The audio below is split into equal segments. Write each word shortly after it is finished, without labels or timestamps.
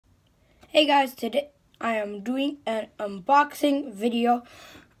Hey guys, today I am doing an unboxing video.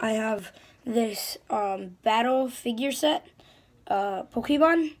 I have this battle figure set,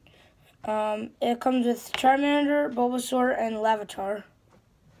 Pokemon. It comes with Charmander, Bolbasaur, and Larvitar.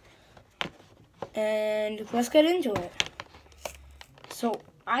 And let's get into it. So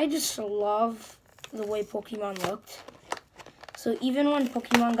I just love the way Pokemon looked. So even when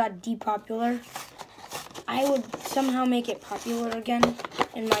Pokemon got depopular, I would somehow make it popular again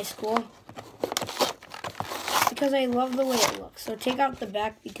in my school. Because I love the way it looks. So take out the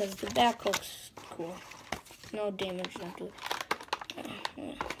back because the back looks cool. No damage, don't do it.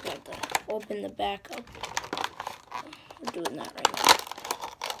 Got to open the back up. We're doing that right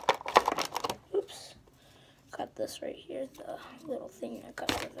now. Oops. Got this right here, the little thing I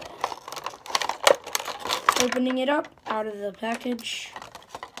got out of it. Opening it up out of the package.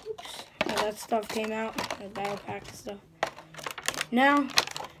 Oops. All that stuff came out. The battle pack stuff. Now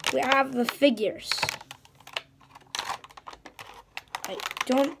we have the figures. I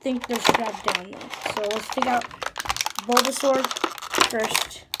don't think they're strapped down though. So let's take out Bolbasaur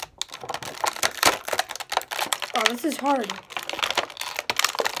first. Oh, this is hard.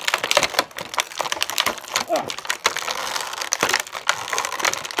 Oh.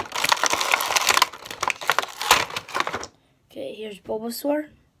 Okay, here's Bolbasaur.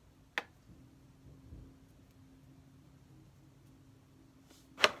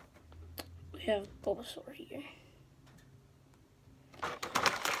 We have Bolbasaur here.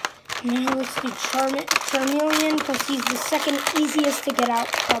 Now let's do Charmeleon because he's the second easiest to get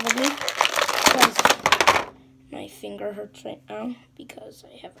out probably. Because my finger hurts right now because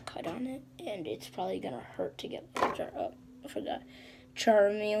I have a cut on it and it's probably going to hurt to get the jar up for the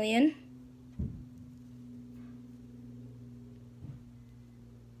Charmeleon.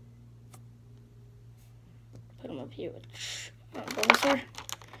 Put him up here with Bolbasaur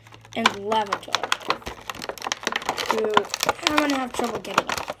and Larvitar. I'm going to have trouble getting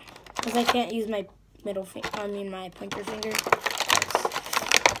it. Because I can't use my my pointer finger.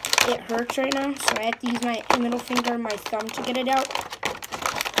 It hurts right now, so I have to use my middle finger and my thumb to get it out.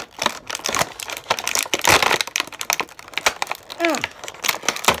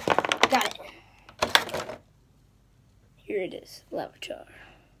 Got it. Here it is, Larvitar.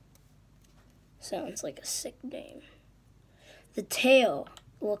 Sounds like a sick name. The tail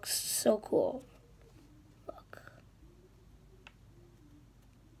looks so cool.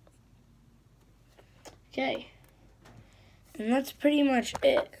 Okay, and that's pretty much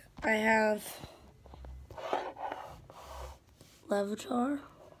it. I have Larvitar,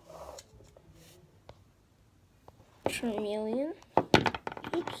 Charmeleon,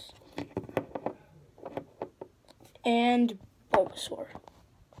 oops, and Bolbasaur.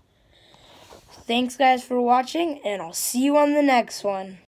 Thanks guys for watching, and I'll see you on the next one.